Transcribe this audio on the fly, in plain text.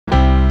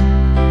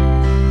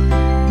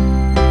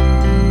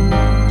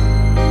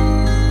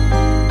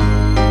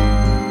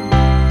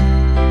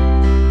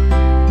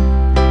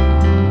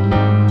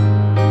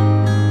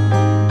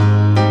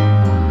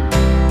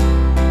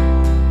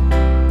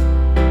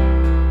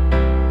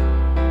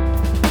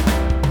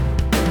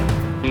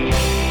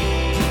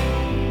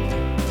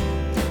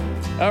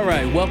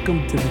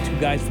welcome to the Two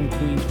Guys from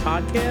Queens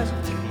podcast.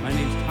 My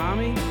name's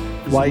Tommy.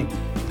 Dwight.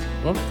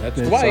 Well, that's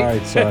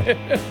Dwight. Sorry.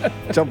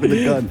 Jumping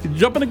the gun.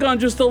 Jumping the gun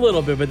just a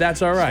little bit, but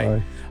that's all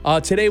right.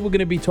 Today we're going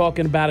to be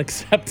talking about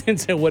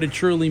acceptance and what it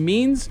truly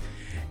means.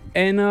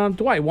 And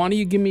Dwight, why don't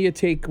you give me a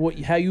take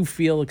how you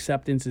feel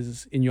acceptance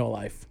is in your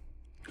life?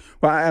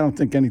 Well, I don't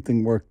think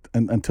anything worked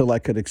until I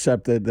could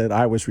accept that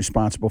I was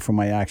responsible for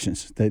my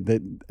actions,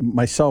 that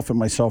myself and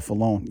myself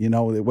alone. You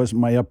know, it wasn't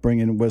my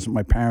upbringing, it wasn't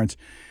my parents.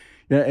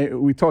 Yeah,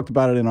 we talked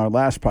about it in our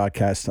last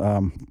podcast.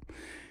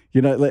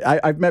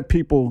 I've met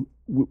people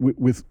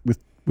with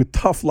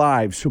tough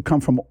lives who come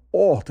from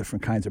all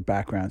different kinds of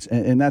backgrounds,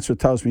 and that's what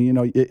tells me,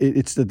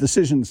 it's the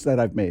decisions that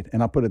I've made,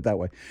 and I'll put it that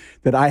way,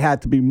 that I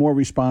had to be more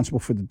responsible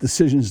for the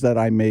decisions that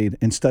I made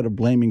instead of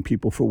blaming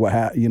people for what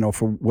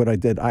I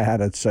did. I had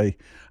to say,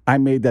 I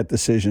made that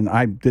decision,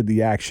 I did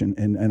the action,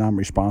 and I'm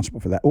responsible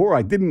for that. Or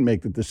I didn't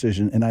make the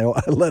decision, and I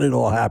let it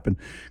all happen,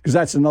 because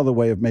that's another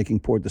way of making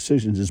poor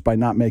decisions, is by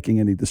not making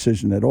any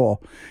decision at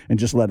all and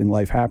just letting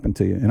life happen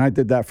to you. And I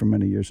did that for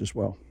many years as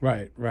well.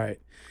 Right.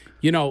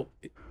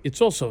 It's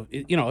also,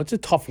 it's a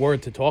tough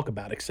word to talk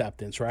about,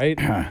 acceptance, right?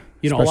 A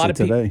lot of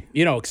people,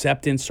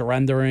 acceptance,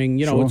 surrendering,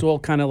 Sure. It's all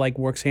kind of like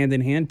works hand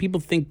in hand. People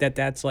think that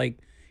that's like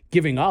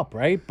giving up,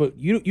 right? But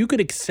you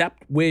could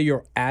accept where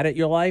you're at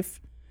your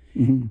life,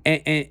 mm-hmm.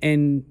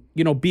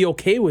 and be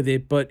okay with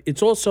it. But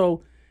it's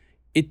also,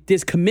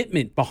 there's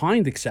commitment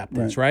behind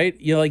acceptance, right?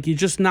 You're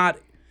just not,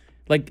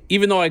 like,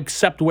 even though I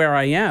accept where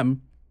I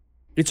am,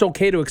 it's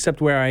okay to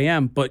accept where I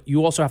am, but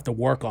you also have to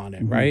work on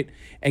it, mm-hmm. right?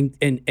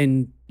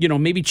 And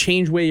maybe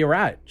change where you're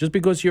at. Just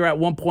because you're at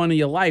one point of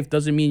your life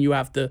doesn't mean you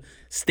have to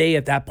stay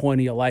at that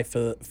point of your life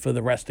for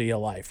the rest of your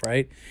life,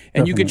 right?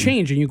 And you can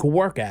change and you can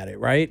work at it,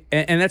 right?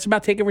 And that's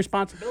about taking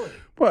responsibility.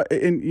 Well,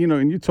 and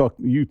you talk,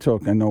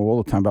 I know,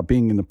 all the time about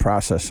being in the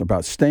process,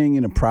 about staying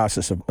in the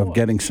process of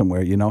getting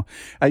somewhere,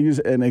 I use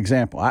an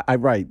example. I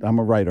write. I'm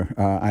a writer.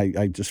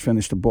 I just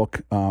finished a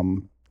book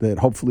that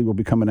hopefully will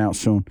be coming out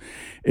soon.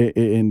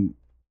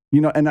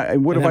 What have I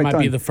done? That might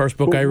be the first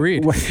book I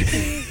read.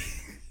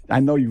 I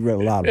know you read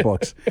a lot of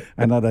books.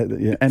 I know that.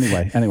 Yeah,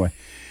 anyway,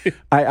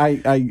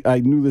 I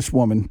knew this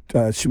woman.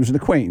 She was an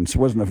acquaintance. It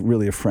wasn't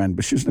really a friend,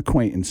 but she was an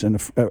acquaintance. And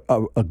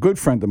a good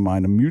friend of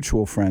mine, a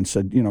mutual friend,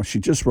 said, she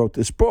just wrote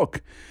this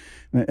book.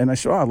 And I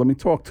said, let me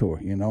talk to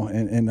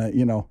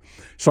her,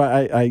 So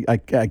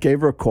I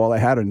gave her a call. I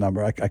had her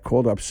number. I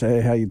called her up, say,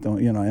 hey, how you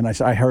doing? And I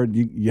said, I heard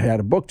you had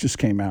a book just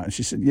came out. And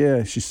she said,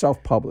 yeah, she's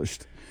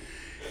self-published.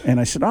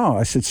 And I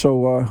said,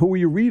 so who are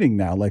you reading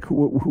now? Like,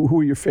 who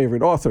are your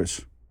favorite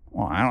authors?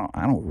 Well,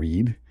 I don't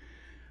read.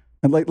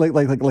 And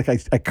like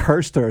I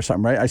cursed her or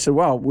something, right? I said,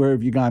 well, where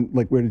have you gone?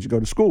 Like, where did you go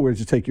to school? Where did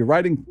you take your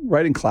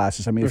writing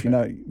classes? I mean, if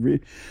I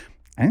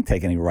didn't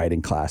take any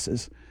writing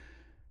classes.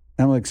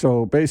 And I'm like,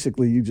 so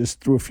basically you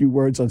just threw a few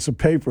words on some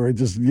paper and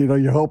just,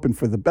 you're hoping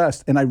for the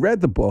best. And I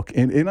read the book,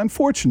 and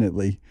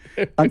unfortunately,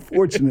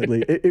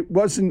 it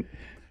wasn't.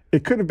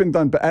 It could have been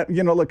done, but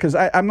because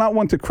I'm not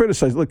one to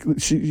criticize. Look,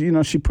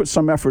 she put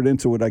some effort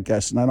into it, I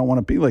guess, and I don't want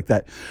to be like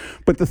that.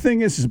 But the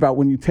thing is about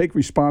when you take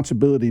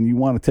responsibility and you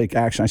want to take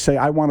action. I say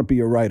I want to be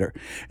a writer,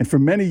 and for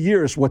many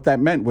years, what that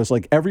meant was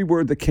like every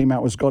word that came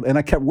out was gold. And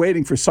I kept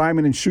waiting for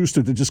Simon and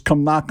Schuster to just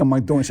come knock on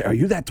my door and say, "Are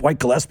you that Dwight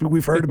Gillespie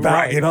we've heard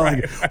about?"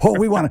 Right.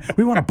 We want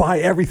to buy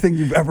everything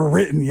you've ever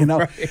written,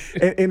 Right.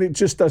 And it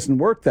just doesn't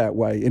work that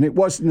way. And it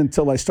wasn't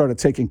until I started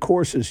taking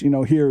courses,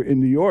 here in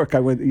New York. I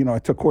went, I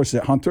took courses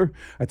at Hunter.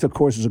 I took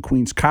courses at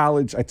Queens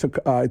College. I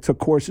took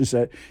courses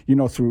at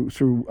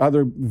through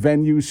other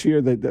venues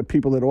here that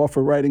people that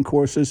offer writing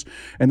courses,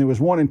 and there was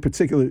one in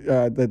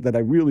particular that I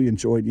really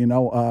enjoyed.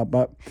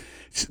 But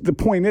the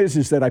point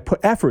is that I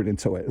put effort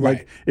into it. Right.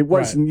 Like it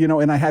wasn't,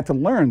 and I had to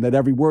learn that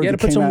every word. You had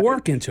to put some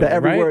work into it,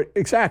 every right? word,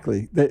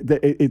 exactly.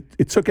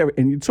 It took every,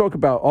 and you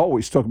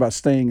always talk about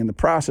staying in the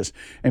process,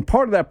 and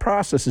part of that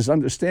process is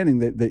understanding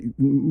that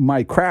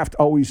my craft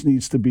always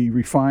needs to be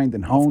refined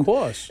and honed. Of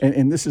course.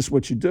 And this is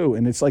what you do,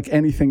 and it's like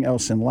anything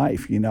else in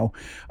life.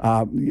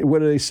 What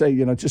do they say?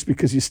 Just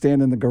because you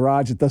stand in the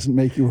garage, it doesn't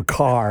make you a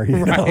car.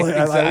 Right, exactly.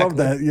 I love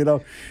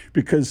that.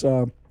 Because.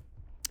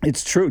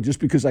 It's true. Just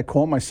because I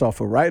call myself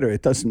a writer,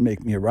 it doesn't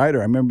make me a writer.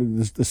 I remember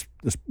this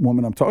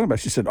woman I'm talking about.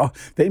 She said,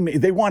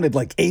 they wanted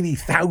like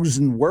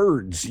 80,000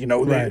 words, Right.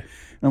 And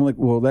I'm like,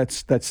 well,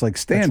 that's like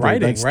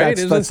standard. That's writing,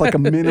 right? That's like a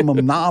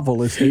minimum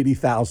novel is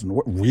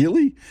 80,000.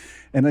 Really?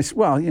 And I said,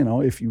 well,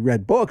 if you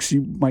read books,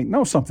 you might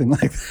know something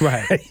like that.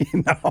 Right.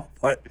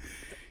 But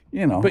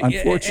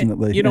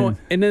unfortunately.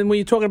 And then when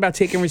you're talking about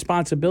taking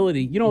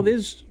responsibility,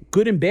 there's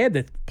good and bad,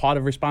 that's part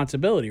of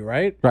responsibility,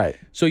 right? Right.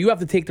 So you have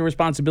to take the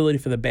responsibility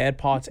for the bad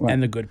parts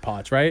and the good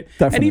parts, right?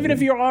 Definitely. And even if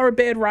you are a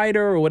bad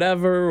writer or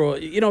whatever,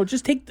 or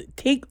just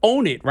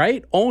own it,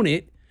 right? Own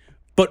it,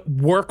 but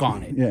work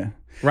on it. Yeah.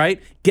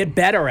 Right? Get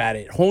better at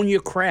it. Hone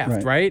your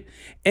craft, right?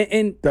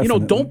 And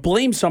don't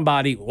blame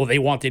somebody, well, they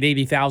wanted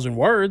 80,000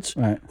 words.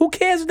 Right. Who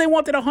cares if they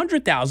wanted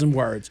 100,000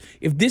 words?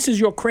 If this is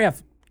your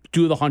craft,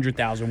 do the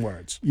 100,000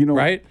 words.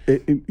 Right?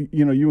 Right?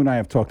 You and I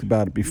have talked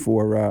about it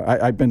before.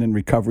 I've been in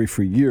recovery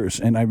for years,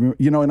 and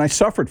I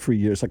suffered for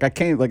years. Like I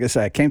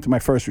came to my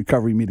first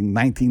recovery meeting in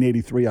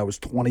 1983. I was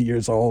 20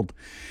 years old.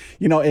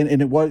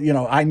 And it was,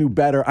 I knew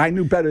better. I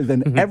knew better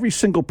than every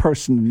single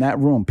person in that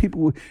room.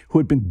 People who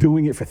had been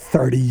doing it for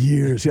 30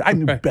 years. I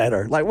knew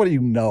better. Like, what do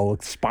you know?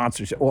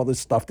 Sponsorship, all this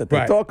stuff that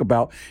they talk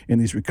about in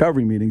these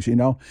recovery meetings,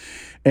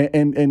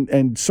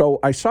 And so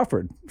I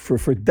suffered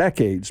for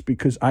decades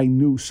because I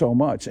knew so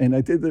much. And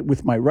I did it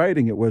with my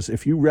writing. It was,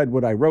 if you read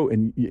what I wrote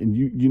and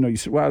you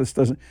said, wow, this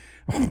doesn't,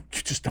 you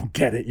just don't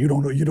get it. You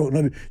don't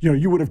know.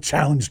 You would have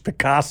challenged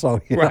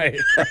Picasso. Right.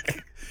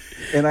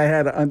 And I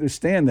had to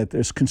understand that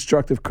there's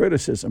constructive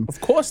criticism.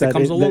 Of course, that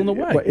comes along the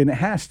way. And it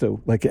has to.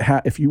 Like,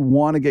 if you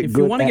want to get if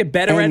you want to get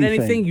better at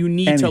anything, you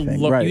need to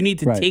look. Right, you need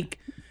to take.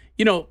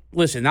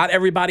 Listen. Not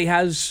everybody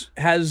has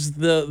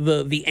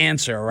the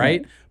answer,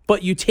 right?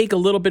 But you take a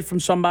little bit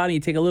from somebody, you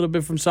take a little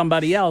bit from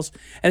somebody else,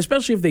 and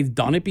especially if they've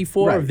done it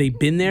before, if they've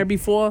been there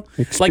before.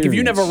 Experience. Like if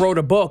you never wrote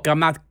a book, I'm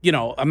not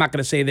going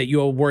to say that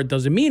your word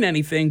doesn't mean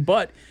anything,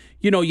 but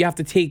you have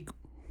to take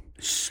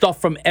stuff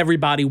from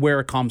everybody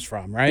where it comes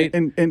from, right?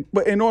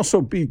 And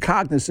also be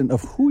cognizant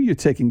of who you're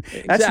taking.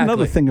 That's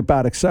another thing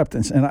about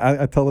acceptance. And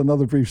I tell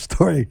another brief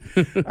story.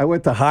 I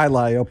went to High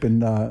Lie up in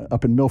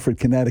Milford,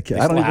 Connecticut.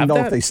 I don't even know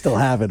if they still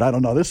have it. I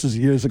don't know. This was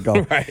years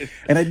ago. Right.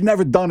 And I'd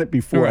never done it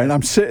before. Right. And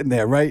I'm sitting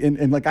there, right?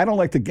 And like, I don't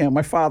like to gamble.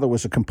 My father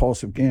was a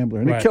compulsive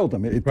gambler, and it killed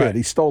him. It did.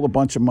 He stole a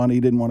bunch of money. He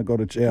didn't want to go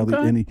to jail,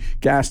 and he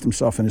gassed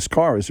himself in his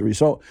car as a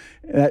result.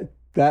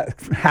 That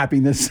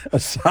happiness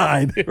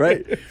aside,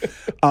 right?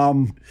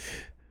 I'm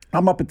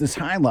up at this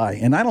High Lie,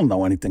 and I don't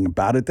know anything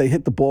about it. They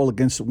hit the ball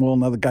against the wall.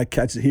 Another guy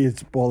catches it. He hits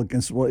the ball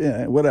against the wall.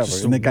 Yeah, whatever.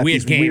 Just and they got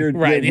these weird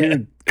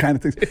kind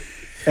of things.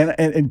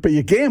 But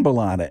you gamble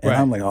on it. And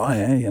I'm like, oh,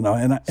 yeah, And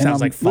I'm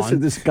like fun. Listen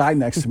to this guy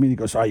next to me. And he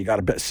goes, oh, you got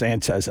to bet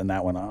Sanchez in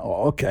that one.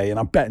 Oh, okay. And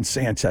I'm betting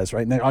Sanchez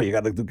right now. Oh, you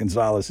got to do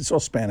Gonzalez. It's all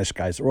Spanish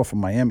guys. They're all from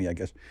Miami, I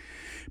guess.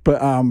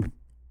 But,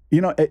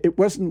 it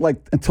wasn't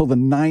like until the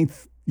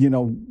ninth,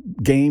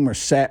 game or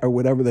set or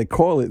whatever they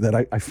call it that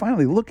I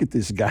finally look at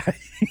this guy.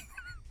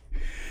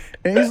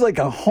 And he's like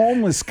a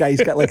homeless guy.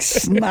 He's got like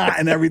snot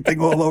and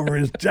everything all over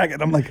his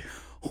jacket. I'm like,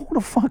 who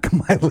the fuck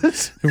am I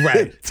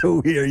listening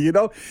to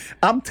here?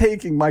 I'm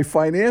taking my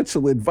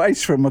financial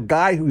advice from a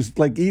guy who's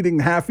like eating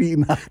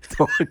half-eaten hot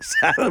dogs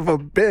out of a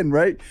bin,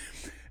 right?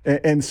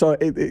 And so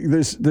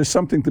there's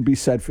something to be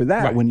said for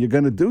that. Right. When you're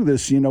going to do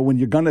this, when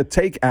you're going to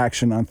take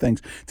action on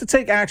things, to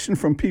take action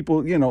from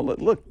people,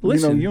 look,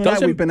 listen, you and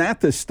I, we've been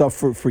at this stuff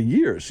for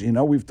years.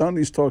 We've done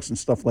these talks and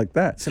stuff like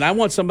that. So I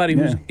want somebody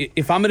who's,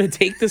 if I'm going to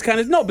take this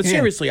kind of,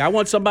 seriously, I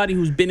want somebody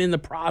who's been in the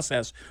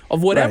process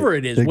of whatever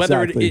it is,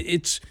 whether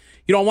it's,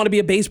 I want to be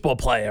a baseball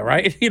player,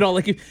 right?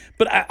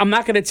 But I'm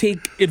not going to take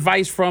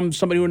advice from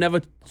somebody who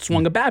never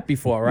swung a bat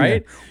before,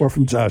 right? Yeah. Or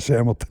from Josh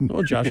Hamilton.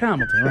 Oh, Josh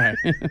Hamilton, right.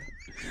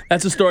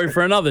 That's a story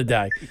for another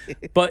day.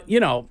 But,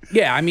 you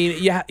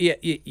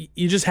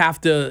just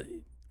have to,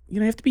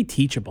 you have to be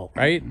teachable,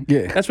 right?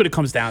 Yeah. That's what it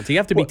comes down to. You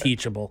have to be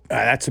teachable.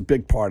 That's a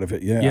big part of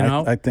it,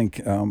 yeah. I think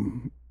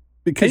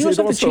because you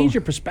also have to change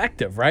your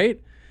perspective,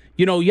 right?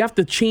 You have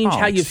to change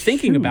how you're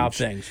thinking about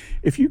things.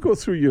 If you go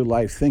through your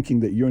life thinking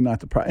that you're not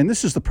the problem, and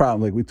this is the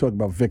problem, like we talk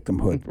about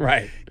victimhood.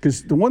 Right.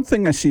 Because the one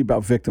thing I see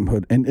about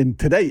victimhood, and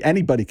today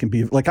anybody can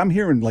be, like I'm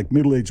hearing like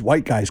middle-aged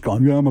white guys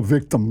going, yeah, I'm a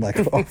victim. Like,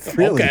 oh,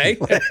 really? Okay.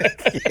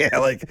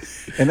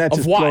 And that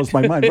just blows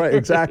my mind. Right,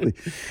 exactly.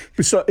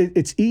 But so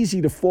it's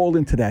easy to fall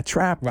into that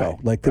trap, though,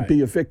 to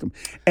be a victim.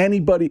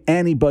 Anybody,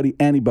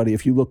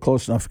 if you look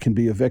close enough, can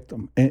be a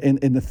victim. And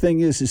the thing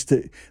is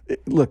to,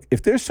 look,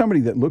 if there's somebody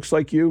that looks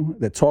like you,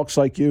 that talks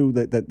like you,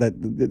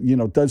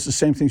 that does the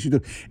same things you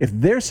do. If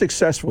they're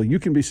successful, you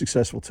can be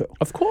successful too.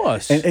 Of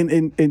course.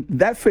 And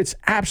that fits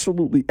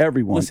absolutely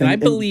everyone. Listen, I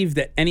believe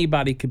that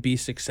anybody could be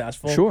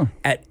successful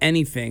at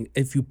anything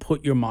if you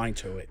put your mind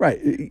to it.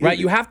 Right.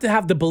 You have to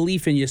have the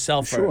belief in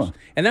yourself first.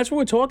 And that's what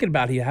we're talking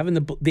about here, having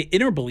the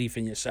inner belief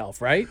in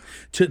yourself, right?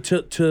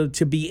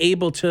 To be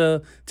able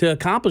to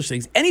accomplish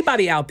things.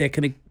 Anybody out there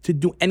can to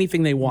do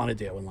anything they want to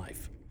do in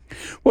life.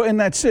 Well, and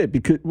that's it,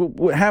 because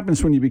what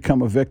happens when you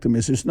become a victim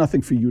is there's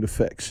nothing for you to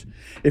fix.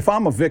 If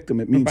I'm a victim,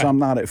 it means I'm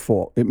not at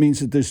fault. It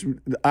means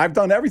that I've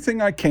done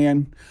everything I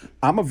can.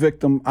 I'm a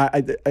victim.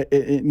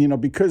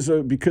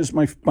 Because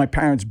my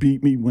parents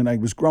beat me when I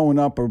was growing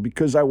up, or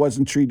because I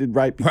wasn't treated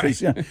right,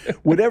 because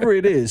whatever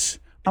it is,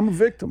 I'm a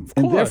victim,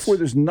 and therefore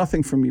there's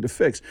nothing for me to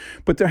fix.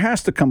 But there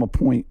has to come a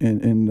point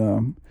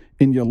in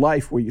your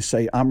life where you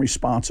say, I'm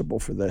responsible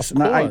for this.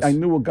 And I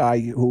knew a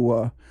guy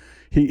who.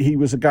 He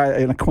was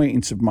an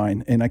acquaintance of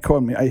mine, and I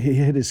called him. He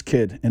hit his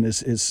kid, and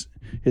his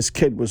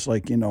kid was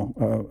like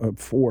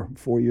 4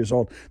 years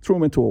old. Threw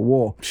him into a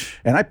wall,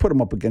 and I put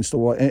him up against the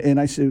wall. And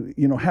I said,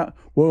 how?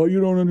 Well,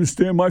 you don't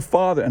understand my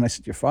father. And I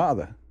said, your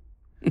father.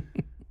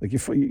 Like,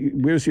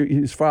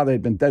 his father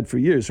had been dead for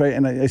years, right?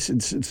 And I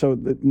said, so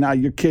now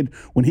your kid,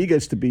 when he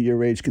gets to be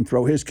your age, can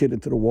throw his kid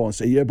into the wall and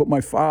say, yeah, but my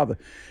father.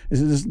 I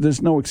said,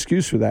 there's no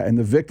excuse for that. And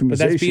the victimization But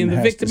that's being the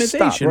has to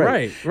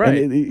victimization, stop, right.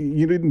 And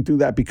you didn't do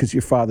that because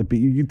your father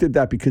beat you. You did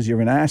that because you're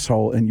an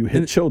asshole and you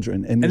hit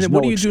children. And then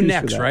what do you do excuse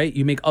next, for that. right?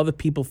 You make other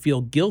people feel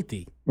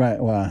guilty. Right.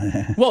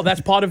 Well, that's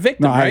part of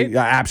victim, right?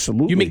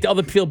 Absolutely. You make the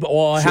other feel,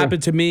 oh, it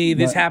happened to me,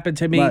 this happened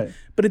to me. Right.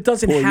 But it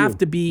doesn't Poor have you.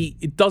 to be,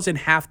 it doesn't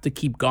have to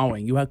keep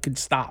going. You can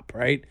stop,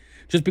 right?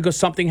 Just because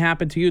something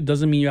happened to you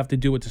doesn't mean you have to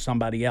do it to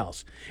somebody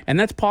else. And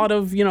that's part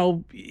of,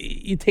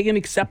 you taking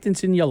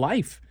acceptance in your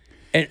life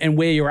and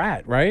where you're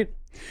at, right?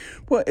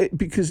 Well,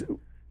 because,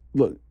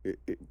 look,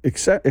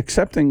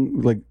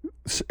 accepting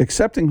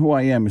who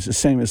I am is the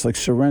same as like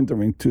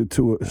surrendering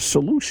to a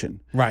solution.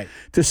 Right.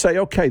 To say,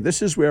 okay,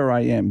 this is where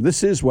I am.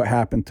 This is what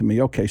happened to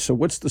me. Okay, so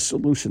what's the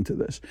solution to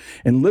this?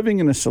 And living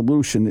in a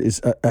solution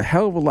is a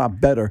hell of a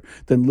lot better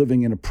than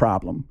living in a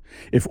problem.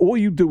 If all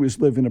you do is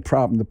live in a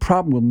problem, the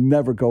problem will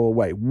never go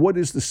away. What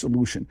is the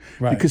solution?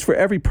 Right. Because for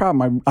every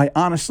problem, I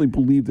honestly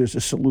believe there's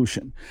a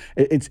solution.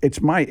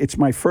 It's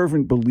my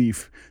fervent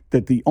belief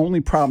that the only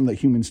problem that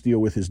humans deal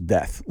with is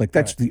death. Like,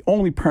 that's the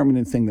only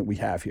permanent thing that we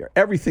have here.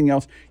 Everything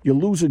else, you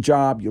lose a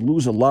job, you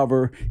lose a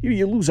lover,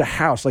 you lose a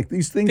house. Like,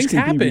 these things can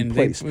happen. be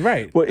replaced.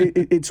 Right. Well,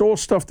 it's all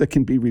stuff that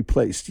can be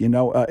replaced, and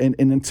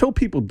until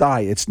people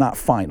die, it's not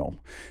final.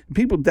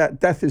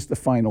 Death is the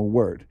final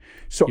word.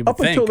 So up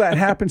until that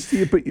happens to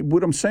you, but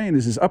what I'm saying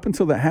is up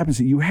until that happens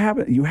to you,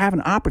 you have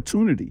an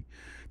opportunity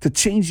to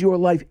change your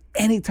life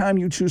anytime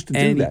you choose to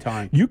do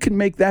that. You can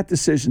make that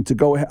decision to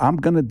go ahead. I'm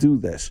going to do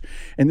this.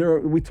 And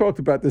we talked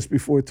about this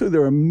before too.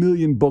 There are a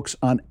million books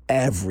on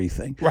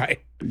everything. Right.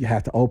 But you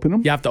have to open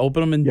them. You have to open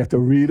them and you have to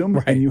read them,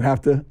 and you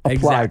have to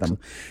apply them.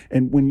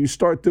 And when you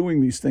start doing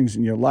these things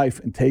in your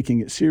life and taking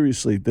it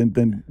seriously,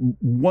 then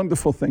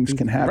wonderful things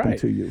can happen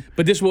to you.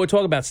 But this is what we're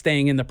talking about,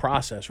 staying in the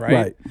process,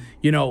 right?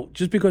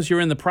 Just because you're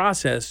in the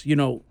process,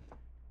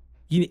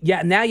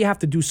 now you have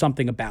to do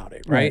something about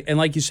it, right? And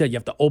like you said, you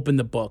have to open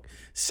the book.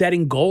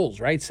 Setting goals,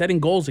 right? Setting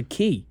goals are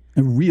key.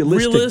 And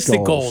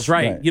realistic goals,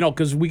 right?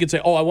 Because we could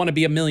say, oh, I want to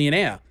be a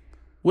millionaire.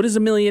 What is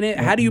a millionaire?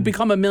 How do you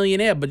become a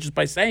millionaire? But just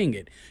by saying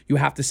it, you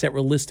have to set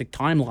realistic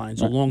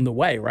timelines along the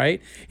way, right?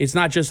 It's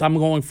not just I'm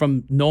going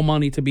from no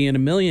money to being a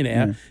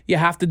millionaire. You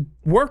have to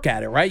work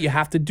at it, right? You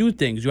have to do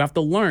things. You have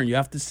to learn. You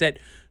have to set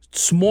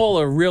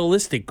smaller,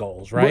 realistic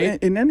goals, right? Well,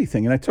 in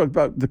anything. And I talked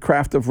about the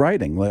craft of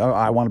writing. Like,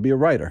 I want to be a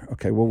writer.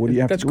 Okay, well, what do you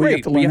have That's to do? great. You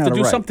have to learn you have how to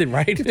do write. something,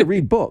 right? You have to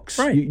read books.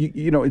 Right.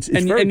 It's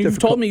and very and difficult. you've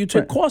told me you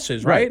took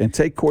courses, right? And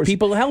take courses.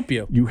 People to help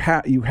you. You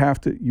have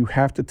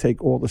to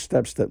take all the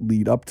steps that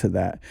lead up to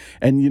that.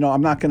 And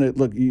I'm not going to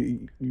look.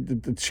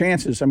 The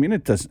chances. I mean,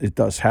 it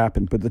does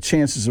happen, but the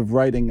chances of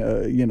writing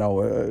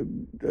a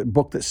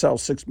book that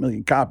sells 6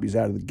 million copies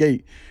out of the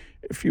gate,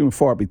 few and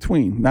far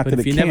between. Not but that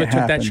if it you can't never took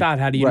happen. that shot,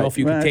 how do you know if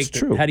you can take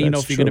it? How do you know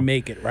if you're going to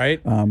make it, right?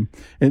 And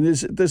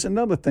there's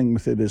another thing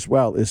with it as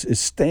well, is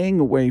staying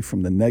away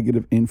from the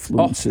negative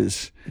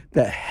influences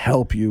that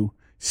help you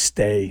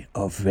stay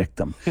a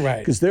victim. Right.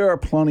 Because there are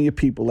plenty of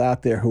people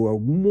out there who are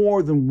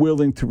more than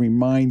willing to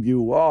remind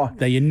you,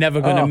 that you're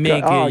never going to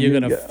make it, you're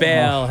going to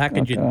fail, how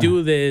could you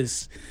do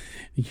this?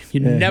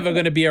 You're never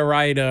going to be a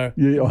writer.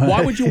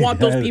 Why would you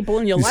want those people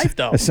in your life,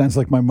 though? It sounds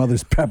like my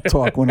mother's pep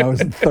talk when I was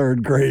in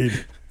third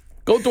grade.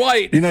 Go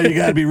Dwight. You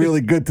got to be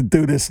really good to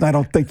do this, and I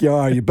don't think you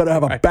are. You better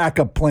have a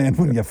backup plan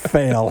when you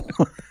fail.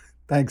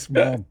 Thanks,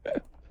 Mom.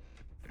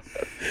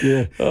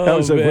 Yeah, that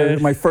was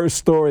my first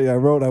story I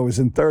wrote. I was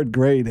in third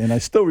grade, and I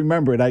still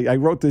remember it. I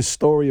wrote this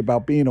story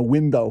about being a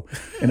window,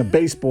 and a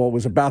baseball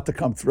was about to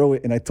come through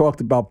it, and I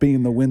talked about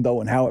being the window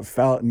and how it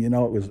felt, and it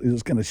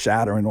was going to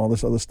shatter and all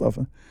this other stuff.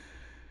 And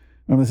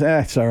I was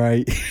it's all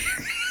right.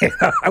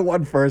 I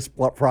won first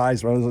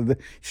prize. I was like,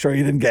 sure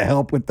you didn't get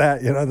help with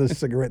that? The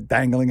cigarette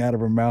dangling out of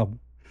her mouth.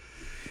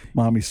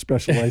 Mommy's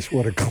special ice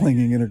water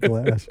clinging in her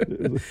glass.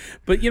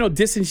 But,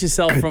 distance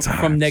yourself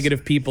from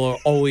negative people are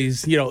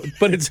always,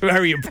 but it's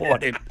very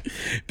important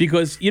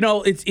because,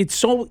 it's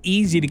so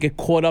easy to get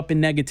caught up in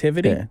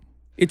negativity. Yeah.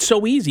 It's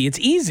so easy. It's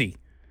easy.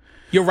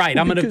 You're right.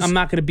 Well, I'm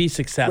not going to be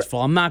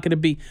successful. I'm not going to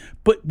be.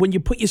 But when you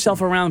put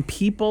yourself around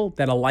people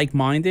that are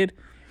like-minded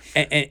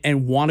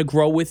and want to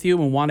grow with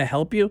you and want to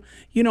help you,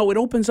 it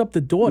opens up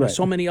the door to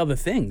so many other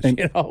things.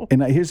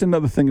 And here's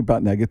another thing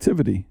about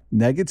negativity.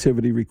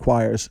 Negativity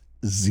requires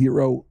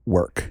zero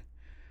work.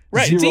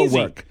 Right, zero it's easy.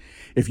 work.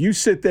 If you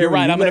sit there,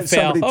 I'm let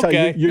somebody fail. tell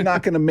you you're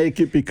not going to make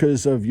it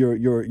because of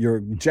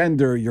your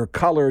gender, your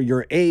color,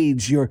 your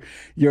age, your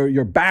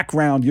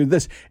background, you're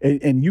this,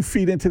 and you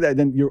feed into that,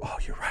 then you're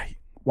right.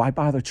 Why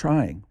bother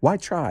trying? Why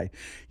try?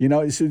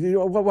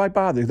 Why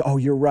bother? Oh,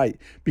 you're right.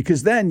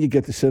 Because then you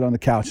get to sit on the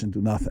couch and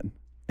do nothing.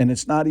 And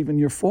it's not even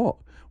your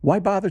fault. why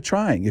bother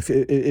trying?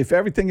 If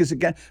everything is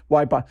again,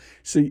 why bother?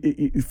 So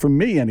for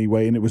me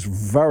anyway, and it was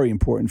very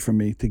important for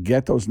me to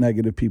get those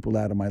negative people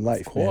out of my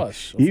life. Of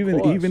course.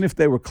 Even if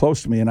they were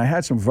close to me, and I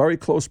had some very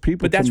close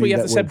people. But that's to where me you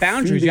have to set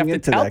boundaries. You have to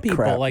tell people,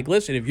 crap. like,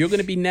 listen, if you're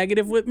going to be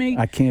negative with me,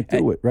 I can't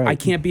do it. Right. I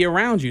can't be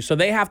around you. So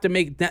they have to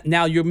make that.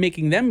 Now you're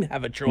making them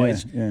have a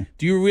choice. Yeah.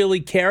 Do you really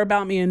care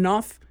about me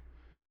enough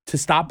to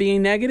stop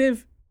being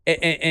negative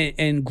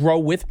and grow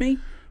with me?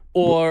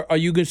 Or are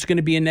you just going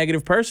to be a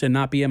negative person,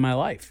 not be in my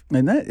life?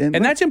 And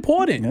that's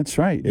important. That's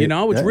right.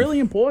 It's really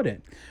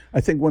important. I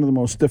think one of the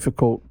most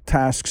difficult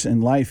tasks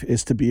in life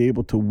is to be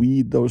able to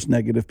weed those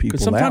negative people out.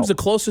 Because sometimes the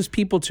closest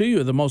people to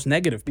you are the most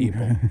negative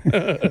people.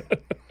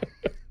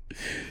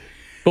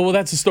 But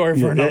that's a story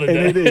for another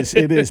day. And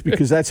it is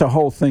because that's a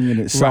whole thing in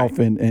itself.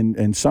 Right.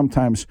 And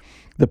sometimes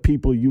the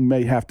people you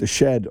may have to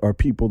shed are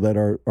people that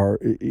are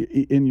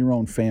in your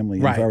own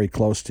family and very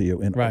close to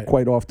you, and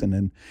quite often.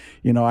 And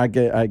I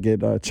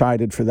get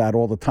chided for that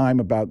all the time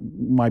about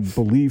my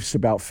beliefs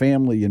about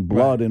family and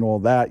blood and all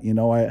that.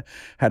 I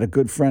had a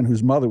good friend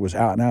whose mother was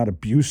out and out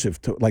abusive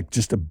to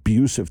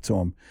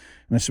him.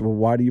 And I said, well,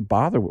 why do you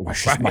bother? Well,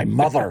 she's my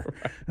mother.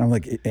 And I'm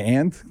like,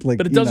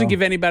 but it doesn't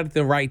give anybody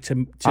the right to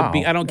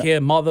be. I don't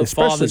care, mother,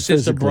 father,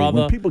 sister,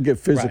 brother. When people get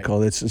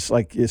physical, it's just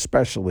like,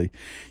 especially,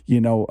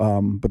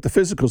 but the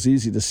physical's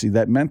easy to see.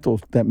 That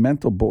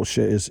mental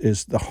bullshit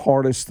is the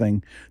hardest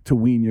thing to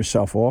wean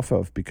yourself off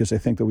of, because I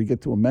think that we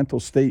get to a mental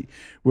state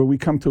where we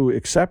come to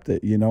accept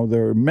it.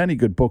 There are many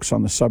good books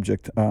on the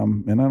subject,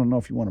 and I don't know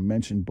if you want to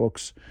mention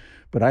books.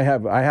 But I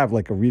have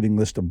like a reading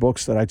list of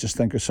books that I just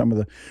think are some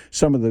of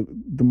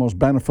the most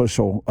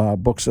beneficial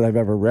books that I've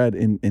ever read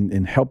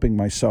in helping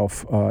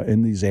myself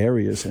in these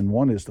areas. And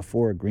one is the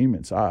 4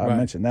 Agreements. I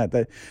mentioned that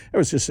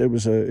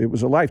it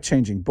was a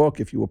life-changing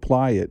book if you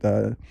apply it.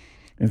 And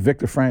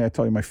Viktor Frankl, I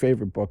tell you, my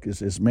favorite book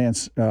is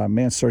Man's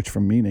Search for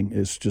Meaning.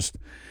 Is just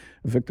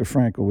Viktor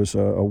Frankl was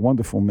a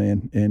wonderful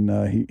man,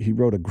 and he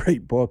wrote a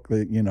great book.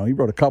 He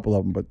wrote a couple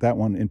of them, but that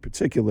one in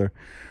particular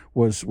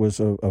was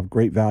of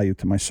great value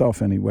to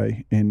myself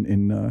anyway.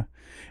 And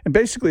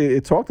basically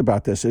it talked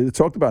about this. It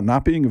talked about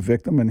not being a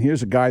victim. And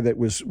here's a guy that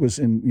was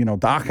in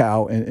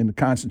Dachau in the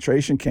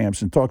concentration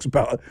camps, and talks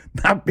about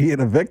not being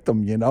a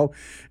victim.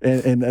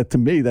 And to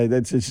me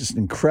that's just an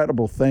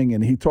incredible thing.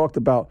 And he talked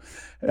about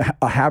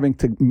having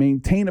to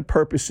maintain a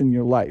purpose in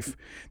your life,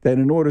 that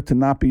in order to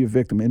not be a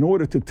victim, in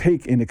order to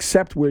take and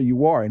accept where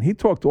you are. And he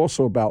talked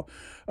also about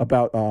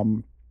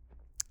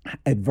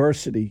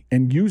adversity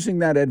and using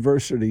that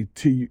adversity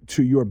to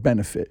your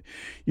benefit.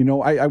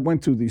 I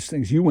went through these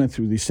things. You went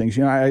through these things.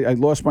 I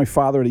lost my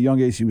father at a young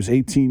age. He was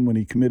 18 when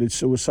he committed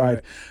suicide.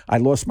 Right. I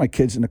lost my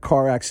kids in a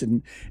car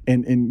accident,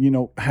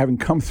 and having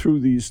come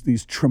through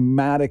these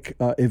traumatic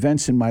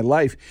events in my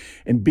life,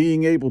 and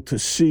being able to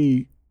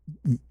see,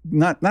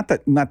 not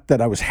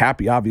that I was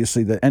happy,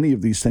 obviously, that any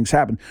of these things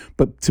happened,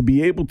 but to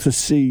be able to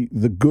see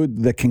the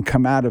good that can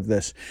come out of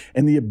this,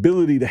 and the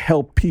ability to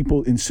help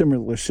people in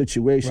similar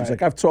situations. Right.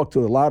 Like, I've talked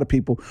to a lot of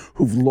people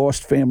who've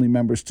lost family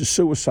members to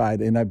suicide,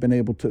 and I've been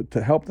able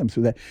to help them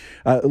through that.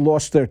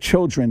 Lost their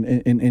children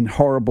in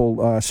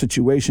horrible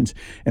situations,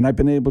 and I've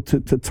been able to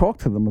talk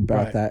to them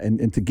about that,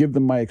 and to give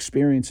them my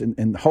experience,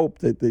 and hope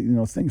that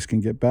things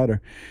can get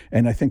better.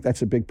 And I think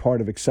that's a big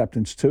part of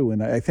acceptance too.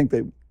 And I think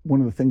that one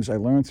of the things I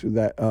learned through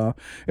that,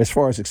 as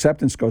far as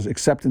acceptance goes,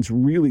 acceptance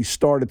really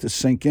started to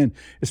sink in,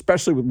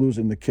 especially with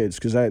losing the kids,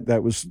 because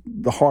that was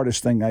the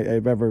hardest thing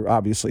I've ever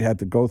obviously had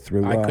to go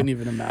through. I couldn't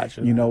even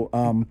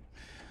imagine.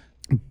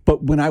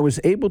 But when I was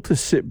able to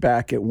sit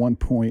back at one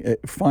point,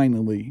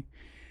 finally,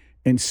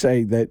 and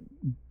say that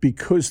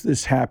because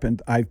this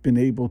happened, I've been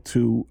able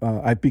to,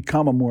 I've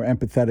become a more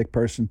empathetic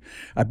person.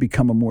 I've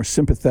become a more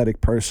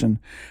sympathetic person.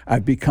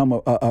 I've become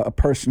a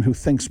person who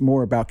thinks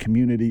more about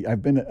community.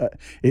 I've been,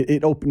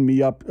 it opened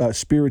me up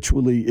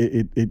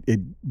spiritually.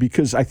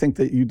 Because I think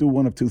that you do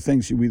one of two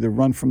things. You either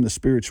run from the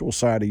spiritual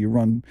side, or you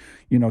run,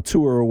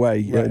 to or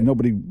away. Right.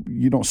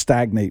 You don't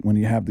stagnate when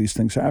you have these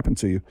things happen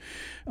to you.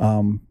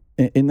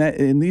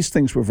 And these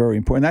things were very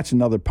important. That's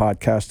another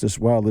podcast as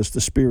well, is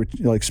the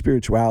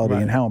spirituality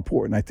and how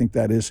important I think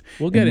that is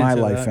in my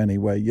life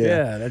anyway.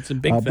 Yeah, that's a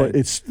big thing. But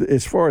it's,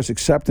 as far as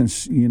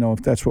acceptance,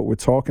 if that's what we're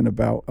talking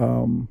about,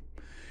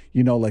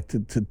 like to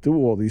do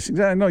all these things.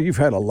 I know you've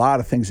had a lot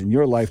of things in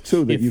your life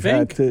too that you've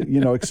had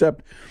to,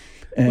 accept.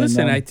 And,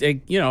 listen, I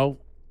think,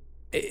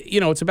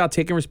 it's about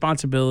taking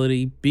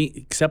responsibility,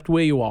 accept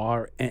where you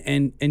are,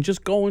 and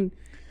just going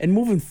and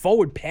moving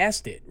forward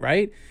past it,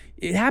 right?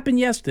 It happened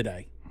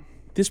yesterday.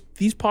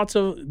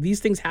 These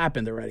things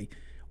happened already.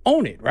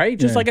 Own it, right?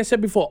 Just like I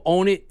said before,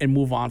 own it and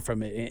move on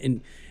from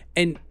it.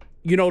 And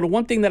the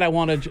one thing that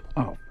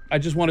I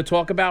just want to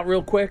talk about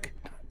real quick.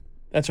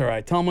 That's all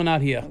right. Tell them we're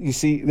not here. You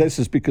see, this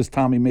is because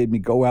Tommy made me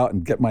go out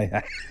and get my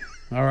hat.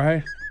 All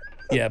right.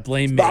 Yeah,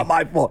 blame me. Not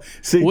my fault.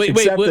 See, wait.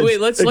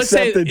 Let's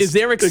say, is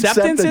there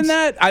acceptance in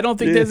that? I don't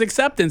think there's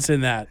acceptance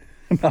in that.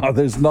 No,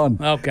 there's none.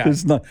 Okay.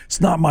 There's none. It's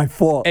not my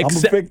fault. I'm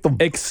a victim.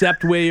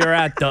 Accept where you're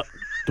at,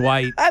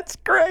 Dwight. That's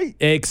great.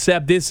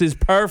 Except this is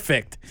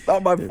perfect. It's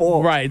not my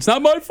fault. Right. It's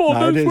not my fault.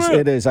 No, That's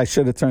it is. I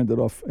should have turned it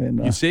off.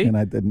 And, you see? And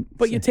I didn't.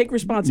 But you take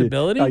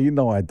responsibility. Yeah. You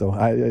know I do.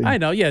 I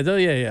know. Yeah.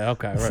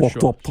 Okay. Right,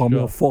 fucked up, Tommy.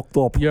 Sure. Fucked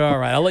up. You're all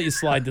right. I'll let you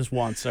slide this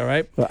once. All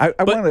right. I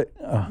want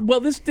to. Well,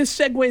 this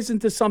segues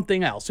into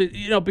something else.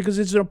 Because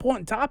it's an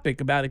important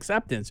topic about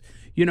acceptance.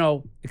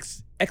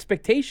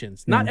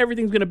 Expectations. Not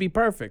everything's going to be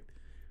perfect.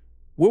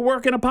 We're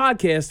working a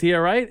podcast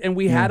here, right? And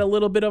we had a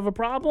little bit of a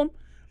problem,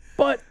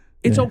 but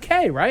it's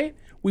okay, right?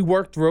 We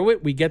work through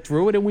it, we get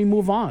through it, and we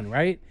move on,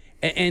 right?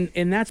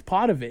 And that's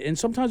part of it. And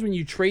sometimes when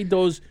you trade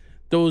those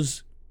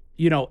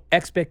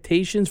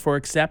expectations for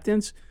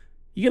acceptance,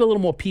 you get a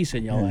little more peace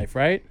in your life,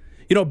 right?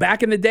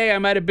 Back in the day, I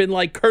might have been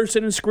like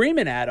cursing and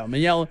screaming at him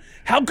and yelling,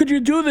 "How could you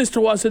do this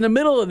to us in the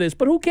middle of this?"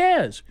 But who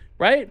cares,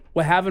 right?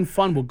 We're having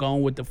fun. We're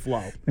going with the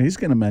flow. He's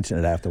going to mention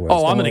it afterwards.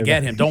 Oh, I'm going to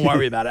get him. Don't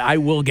worry about it. I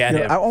will get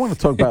him. I want to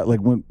talk about like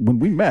when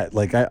we met.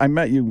 Like I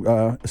met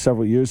you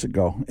several years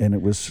ago, and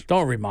it was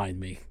don't remind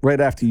me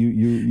right after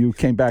you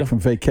came back from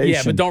vacation.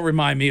 Yeah, but don't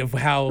remind me of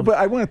how. But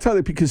I want to tell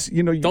you because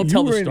don't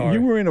tell the story.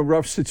 You were in a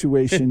rough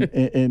situation,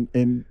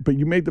 and but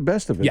you made the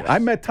best of it. Yes. I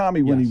met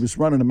Tommy when he was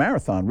running a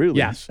marathon. Really,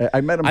 yes.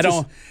 I met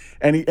him.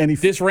 And he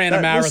this ran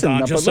a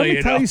marathon. Listen, just so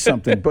you know. Let me tell you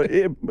something.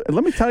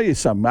 Let me tell you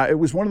something. It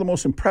was one of the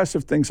most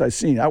impressive things I've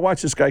seen. I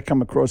watched this guy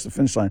come across the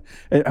finish line.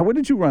 What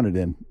did you run it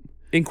in?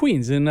 In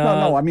Queens.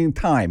 No, I mean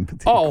time.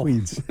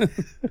 Queens.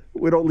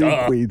 We don't leave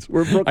Queens.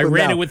 We're Brooklyn I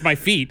ran now. it with my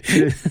feet.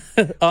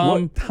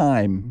 What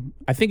time?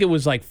 I think it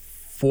was like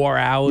 4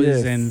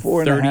 hours and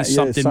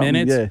 30-something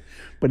minutes. Yeah,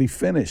 but he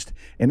finished.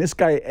 And this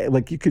guy,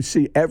 like you could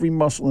see every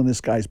muscle in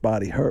this guy's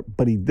body hurt,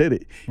 but he did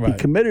it. Right. He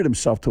committed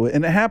himself to it.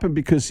 And it happened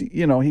because,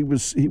 he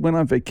went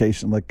on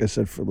vacation, like I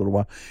said, for a little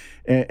while.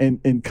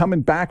 And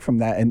coming back from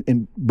that,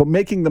 but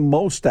making the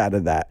most out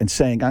of that and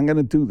saying, I'm going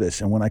to do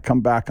this. And when I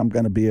come back, I'm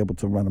going to be able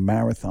to run a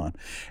marathon.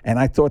 And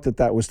I thought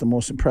that was the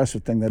most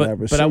impressive thing that I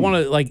ever seen. But I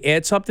want to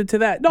add something to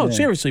that. No,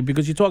 seriously,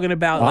 because you're talking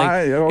about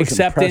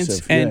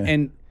acceptance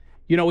and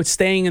it's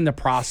staying in the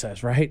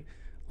process, right?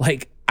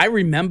 Like I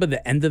remember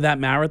the end of that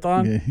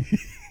marathon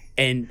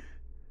and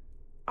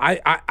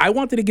I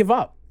wanted to give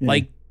up. Yeah.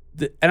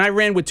 And I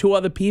ran with 2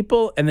 other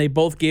people and they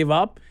both gave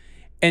up.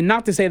 And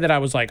not to say that I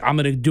was like, I'm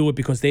going to do it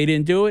because they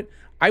didn't do it.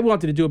 I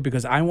wanted to do it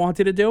because I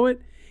wanted to do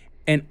it.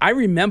 And I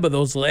remember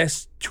those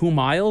last 2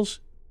 miles,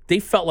 they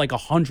felt like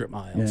 100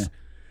 miles. Yeah.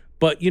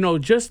 But,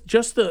 just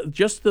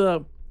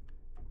the,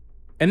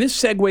 and this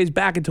segues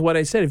back into what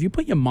I said. If you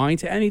put your mind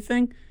to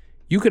anything,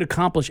 you could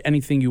accomplish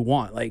anything you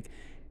want. Like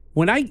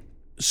when I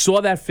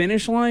saw that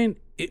finish line,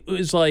 it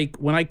was like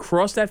when I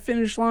crossed that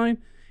finish line,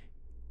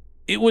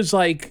 it was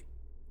like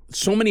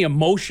so many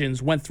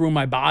emotions went through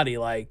my body.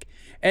 Like,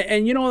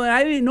 and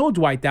I didn't know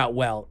Dwight that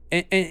well.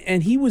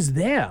 And he was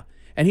there.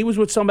 And he was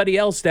with somebody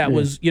else that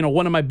was,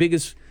 one of my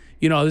biggest,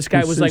 this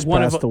guy was like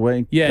one of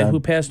away. Who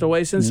passed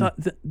away since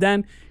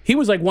then. He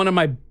was like one of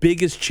my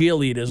biggest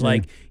cheerleaders.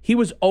 Like he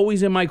was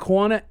always in my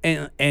corner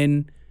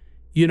and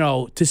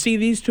to see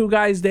these 2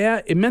 guys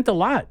there, it meant a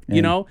lot.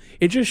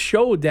 It just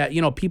showed that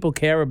people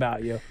care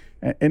about you.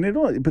 And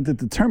but the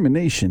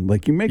determination,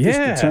 like you make this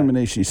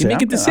determination, you say,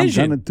 make a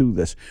decision. I'm going to do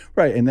this,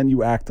 right? And then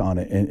you act on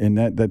it, and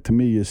that to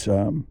me is,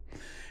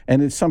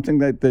 and it's something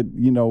that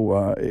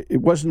it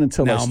wasn't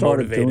until I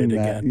started doing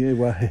that. Yeah,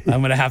 well,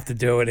 I'm going to have to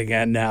do it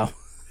again now.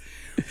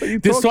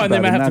 This time they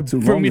might have to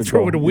bring me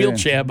through with a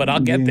wheelchair, but I'll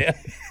get there.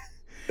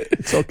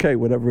 It's okay,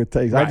 whatever it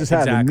takes. Right, I just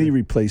had a knee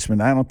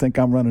replacement. I don't think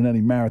I'm running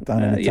any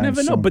marathon anytime You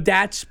never know. soon. But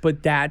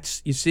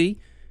that's you see,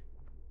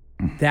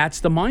 that's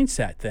the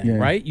mindset thing,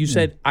 right? You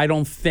said, I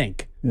don't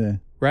think. Yeah.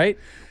 Right?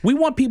 We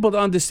want people to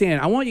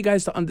understand. I want you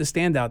guys to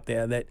understand out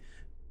there that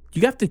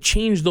you have to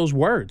change those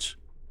words.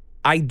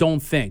 I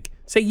don't think.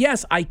 Say,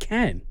 yes, I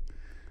can.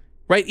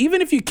 Right?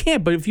 Even if you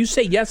can't, but if you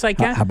say, yes, I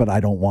can. But I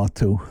don't want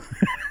to.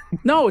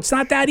 No, it's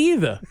not that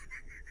either.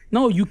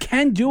 No, you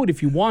can do it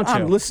if you want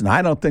to. Listen,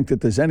 I don't think that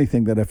there's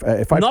anything that if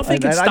nothing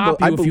can stop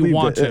you if you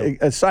want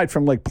to. Aside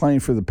from like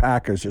playing for the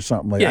Packers or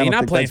something like that. Yeah, you're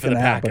not playing for the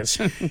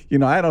Packers.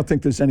 I don't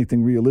think there's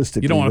anything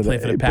realistic. You don't want to play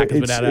for the Packers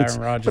without Aaron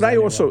Rodgers. But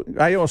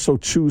I also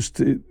choose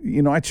to,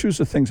 I choose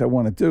the things I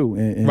want to do,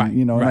 and right,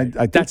 and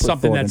I that's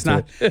something that's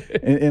not.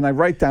 and I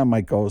write down my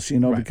goals,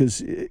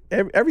 because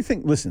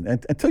everything. Listen,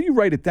 until you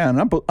write it down,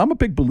 I'm a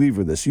big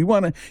believer of this. You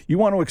want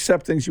to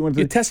accept things. You want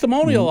to. You're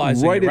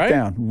testimonializing. Write it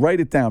down. Write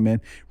it down,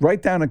 man.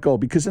 Write down a goal,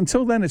 because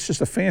until then it's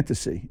just a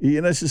fantasy.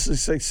 It's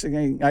just like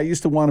saying, I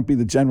used to want to be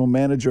the general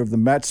manager of the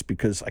Mets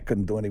because I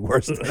couldn't do any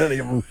worse than any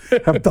of them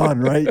have done,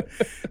 right?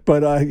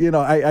 But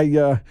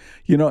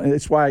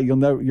it's why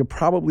you'll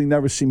probably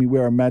never see me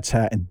wear a Mets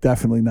hat and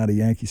definitely not a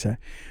Yankees hat.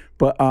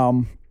 But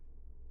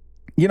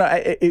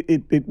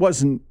it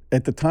wasn't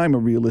at the time a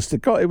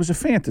realistic goal. It was a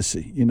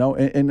fantasy,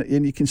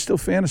 and you can still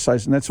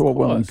fantasize, and that's all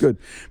well and good.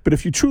 But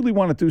if you truly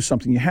want to do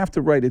something, you have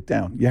to write it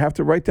down. You have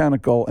to write down a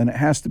goal, and it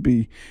has to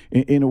be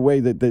in a way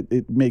that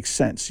it makes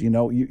sense.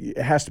 It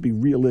has to be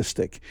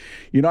realistic.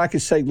 I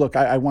could say, look,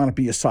 I want to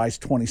be a size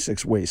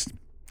 26 waist.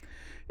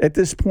 At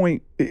this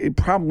point,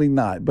 probably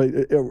not. But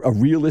a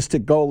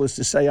realistic goal is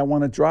to say, I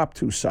want to drop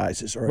 2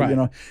 sizes, or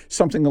Right.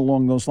 something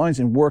along those lines,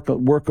 and work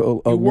along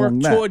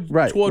toward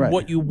that. toward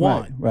what you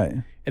want. Right.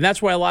 And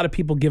that's why a lot of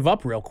people give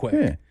up real quick.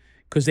 Yeah.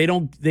 Because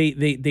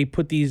they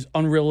put these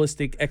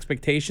unrealistic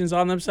expectations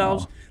on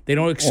themselves. They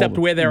don't accept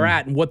where they're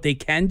at and what they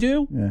can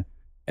do. Yeah.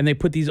 And they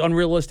put these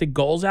unrealistic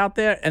goals out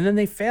there, and then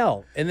they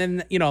fail. And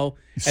then, and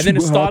See then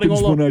it's what starting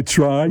happens all over. when I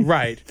try.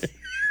 Right.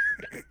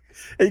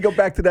 And you go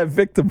back to that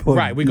victim point.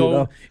 Right. We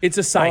go, it's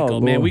a cycle,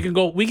 Oh, man.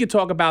 Lord. We could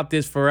talk about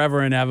this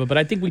forever and ever, but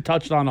I think we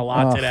touched on a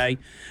lot today.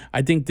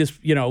 I think this,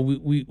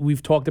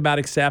 we've talked about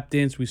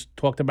acceptance. We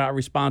talked about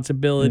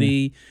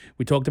responsibility.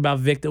 We talked about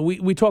victim.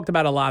 We talked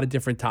about a lot of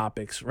different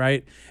topics,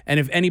 right? And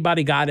if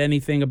anybody got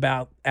anything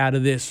out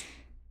of this,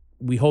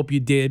 we hope you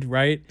did,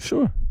 right?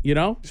 Sure.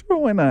 Sure,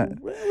 why not?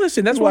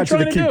 Listen, that's what we're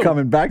trying to do. Keep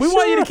coming back. We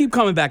want you to keep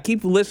coming back.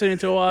 Keep listening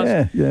to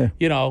us. Yeah.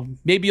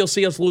 Maybe you'll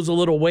see us lose a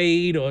little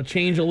weight or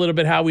change a little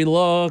bit how we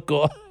look,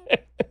 or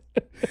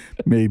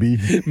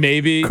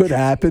maybe could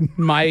happen.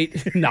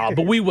 Might. No,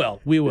 but we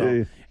will. We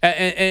will. Yeah.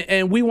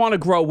 And we want to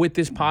grow with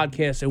this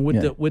podcast and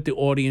with the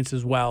audience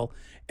as well,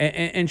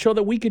 and show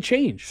that we could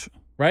change.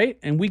 Right,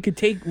 and we could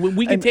take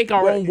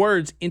our own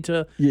words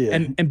into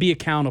and be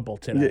accountable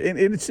to that. Yeah, and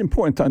it's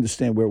important to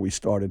understand where we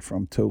started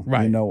from too.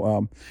 Right.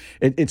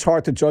 It's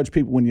hard to judge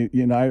people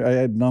when I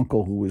had an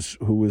uncle who was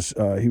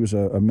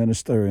a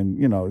minister, and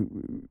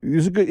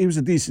he was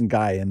a decent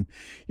guy, and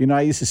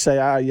I used to say,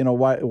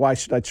 why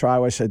should I try?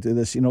 Why should I do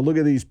this? Look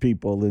at these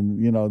people,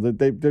 and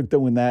they're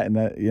doing that, and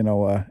that,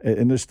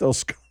 and they're still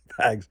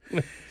scumbags.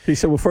 He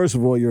said, well, first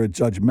of all, you're a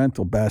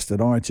judgmental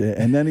bastard, aren't you?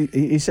 And then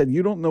he said,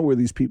 you don't know where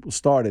these people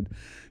started,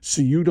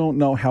 so you don't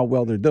know how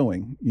well they're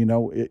doing.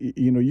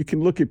 You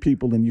can look at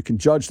people and you can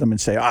judge them and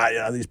say,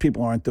 these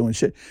people aren't doing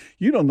shit.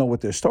 You don't know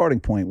what their starting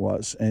point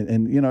was.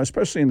 And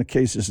especially in the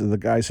cases of the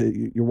guys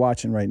that you're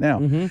watching right now,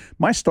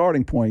 my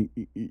starting point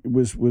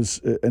was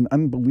an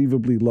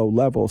unbelievably low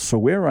level. So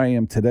where I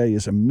am today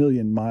is a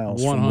million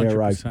miles from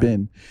where I've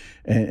been.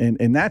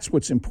 And that's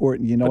what's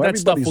important.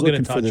 Everybody's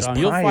looking for this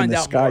pie in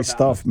the sky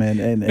stuff,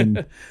 man. And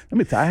let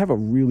me tell you, I have a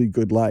really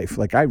good life.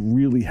 Like, I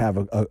really have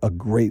a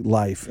great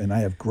life, and I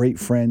have great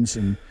friends,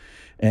 and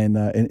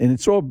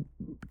it's all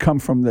come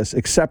from this.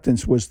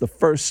 Acceptance was the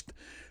first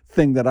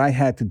thing that I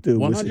had to do,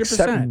 100%. was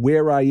accept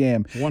where I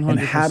am 100%. and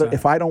how to.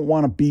 If I don't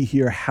want to be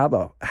here, how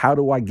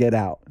do I get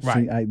out?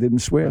 Right. See, I didn't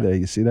swear there.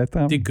 You see that,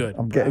 Tom? Did good.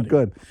 I'm getting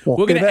good.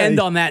 We're going to end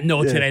on that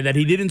note today, that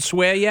he didn't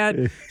swear yet.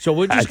 So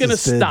we're just going to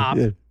stop.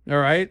 Yeah. All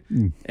right?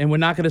 And we're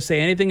not going to say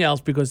anything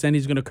else, because then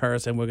he's going to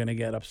curse and we're going to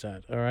get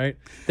upset. All right?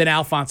 Then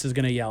Alphonse is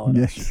going to yell at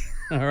us.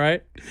 All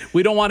right?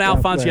 We don't want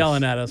Alphonse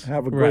yelling at us.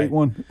 Have a great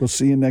one. We'll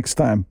see you next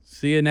time.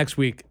 See you next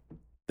week.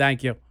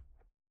 Thank you.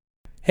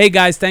 Hey,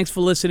 guys, thanks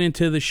for listening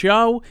to the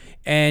show.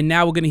 And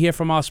now we're going to hear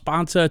from our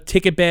sponsor,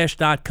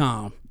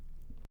 TicketBash.com.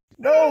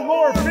 No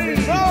more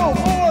fees! No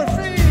more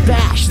fees!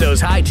 Bash those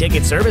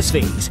high-ticket service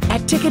fees.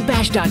 At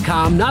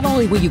TicketBash.com, not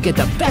only will you get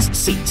the best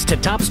seats to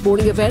top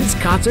sporting events,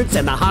 concerts,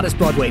 and the hottest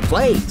Broadway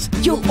plays,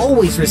 you'll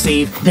always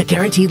receive the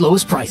guaranteed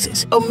lowest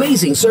prices,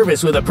 amazing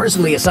service with a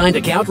personally assigned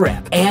account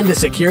rep, and the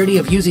security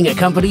of using a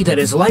company that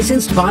is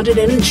licensed, bonded,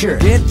 and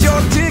insured. Get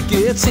your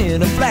tickets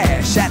in a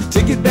flash at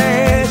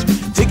TicketBash.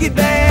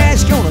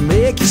 TicketBash gonna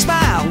make you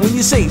smile when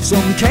you save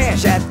some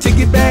cash at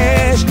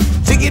TicketBash.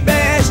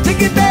 TicketBash,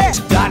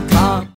 TicketBash.com.